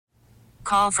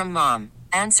call from mom.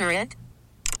 Answer it.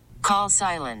 Call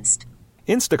silenced.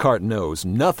 Instacart knows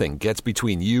nothing gets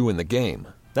between you and the game.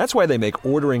 That's why they make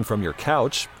ordering from your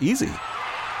couch easy.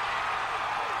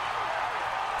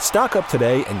 Stock up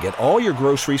today and get all your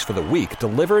groceries for the week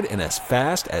delivered in as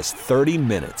fast as 30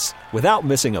 minutes without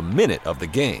missing a minute of the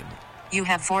game. You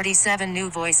have 47 new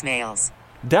voicemails.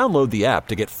 Download the app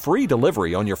to get free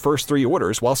delivery on your first 3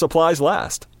 orders while supplies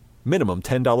last. Minimum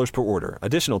 $10 per order.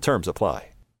 Additional terms apply.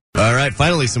 All right,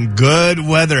 finally, some good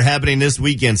weather happening this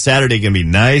weekend. Saturday going to be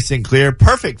nice and clear.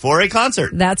 Perfect for a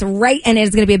concert. That's right, and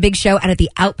it's going to be a big show out at the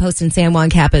Outpost in San Juan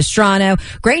Capistrano.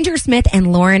 Granger Smith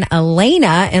and Lauren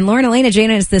Alaina. And Lauren Alaina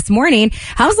joining us this morning.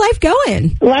 How's life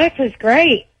going? Life is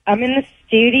great. I'm in the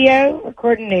studio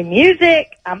recording new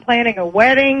music. I'm planning a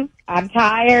wedding. I'm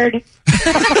tired.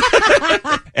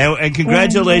 and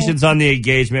congratulations on the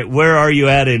engagement. Where are you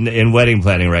at in wedding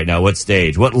planning right now? What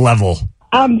stage? What level?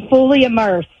 I'm fully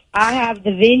immersed. I have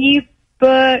the venue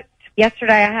booked.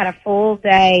 Yesterday I had a full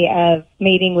day of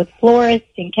meeting with florists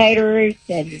and caterers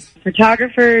and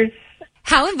photographers.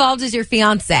 How involved is your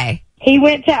fiance? He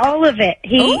went to all of it.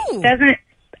 He doesn't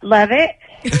love it.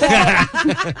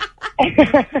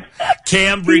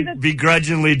 Cam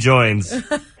begrudgingly joins.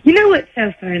 You know what's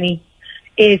so funny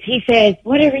is he says,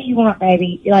 whatever you want,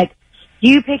 baby. Like,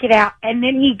 you pick it out. And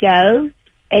then he goes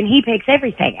and he picks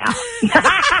everything out.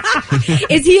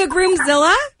 Is he a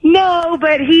groomzilla? No,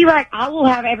 but I will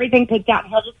have everything picked out.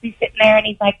 And he'll just be sitting there and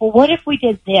he's like, well, what if we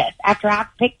did this after I've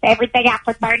picked everything out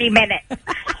for 30 minutes?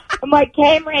 I'm like,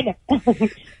 Cameron.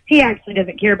 He actually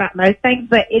doesn't care about most things,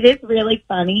 but it is really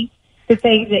funny, the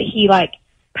things that he,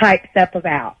 pipes up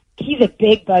about. He's a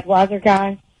big Budweiser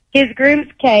guy. His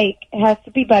groom's cake has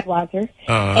to be Budweiser.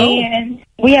 And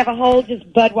we have a whole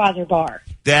just Budweiser bar.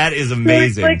 That is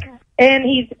amazing. And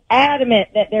he's adamant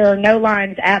that there are no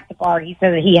lines at the bar. He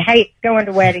says that he hates going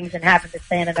to weddings and having to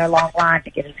stand in a long line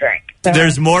to get a drink. So.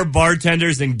 There's more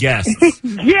bartenders than guests.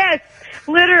 Yes,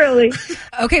 literally.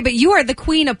 Okay, but you are the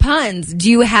queen of puns. Do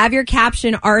you have your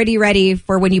caption already ready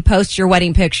for when you post your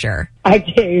wedding picture? I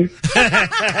do.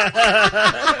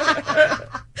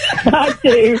 I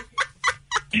do.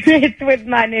 It's with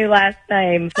my new last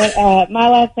name. But, my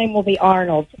last name will be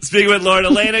Arnold. Speaking with Lauren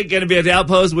Alaina, going to be at the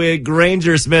Outpost with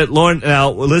Granger Smith. Lauren,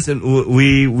 now, listen,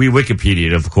 we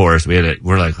Wikipedia'd, of course. We're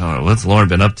like, oh, what's Lauren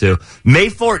been up to? May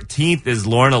 14th is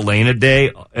Lauren Alaina Day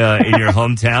in your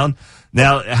hometown.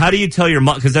 Now, how do you tell your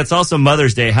mom, because that's also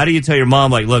Mother's Day, how do you tell your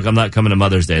mom, look, I'm not coming to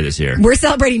Mother's Day this year? We're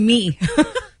celebrating me.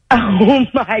 Oh,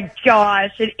 my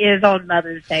gosh. It is on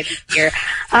Mother's Day this year.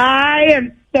 I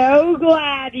am so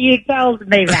glad you told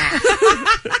me that.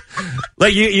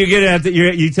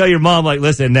 You tell your mom,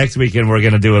 listen, next weekend we're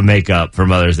going to do a makeup for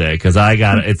Mother's Day because I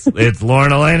got it. It's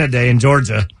Lauren Alaina Day in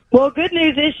Georgia. Well, good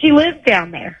news is she lives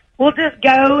down there. We'll just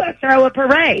go throw a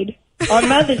parade on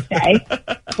Mother's Day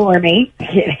for me.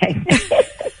 Kidding.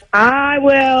 I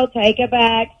will take a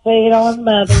back seat on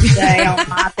Mother's Day on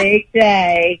my big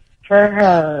day. For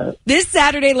her. This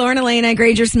Saturday, Lauren Alaina and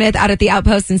Granger Smith out at the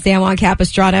Outpost in San Juan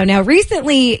Capistrano. Now,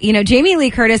 recently, Jamie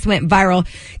Lee Curtis went viral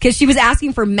because she was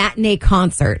asking for matinee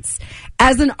concerts.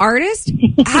 As an artist,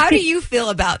 how do you feel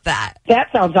about that?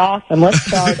 That sounds awesome. Let's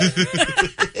start.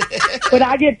 Would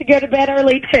I get to go to bed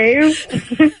early, too?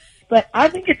 But I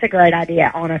think it's a great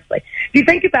idea, honestly. If you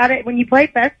think about it, when you play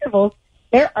festivals,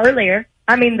 they're earlier.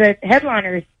 I mean, the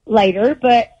headliner's later,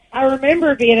 but I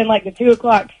remember being in the 2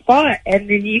 o'clock spot, and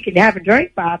then you can have a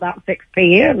drink by about 6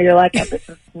 p.m. You're like, oh, this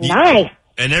is nice.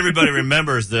 And everybody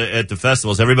remembers at the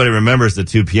festivals, everybody remembers the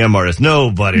 2 p.m. artist.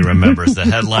 Nobody remembers the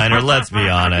headliner, let's be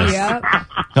honest. Yep.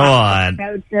 Come on.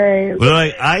 So true.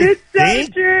 I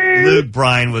think Luke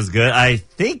Bryan was good.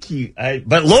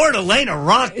 But Lauren Alaina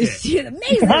rocked it. She's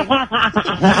amazing.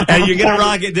 And you're going to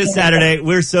rock it this Saturday.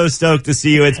 We're so stoked to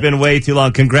see you. It's been way too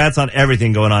long. Congrats on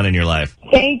everything going on in your life.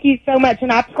 Thank you so much.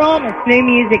 And I promise new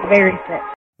music very soon.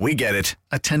 We get it.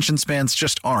 Attention spans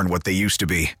just aren't what they used to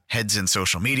be. Heads in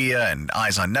social media and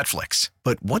eyes on Netflix.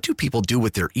 But what do people do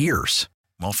with their ears?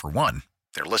 Well, for one,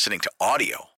 they're listening to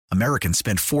audio. Americans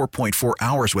spend 4.4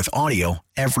 hours with audio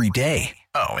every day.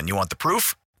 Oh, and you want the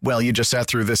proof? Well, you just sat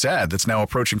through this ad that's now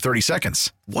approaching 30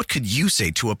 seconds. What could you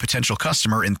say to a potential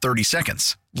customer in 30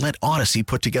 seconds? Let Odyssey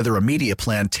put together a media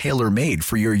plan tailor-made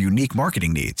for your unique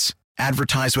marketing needs.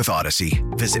 Advertise with Odyssey.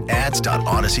 Visit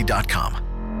ads.odyssey.com.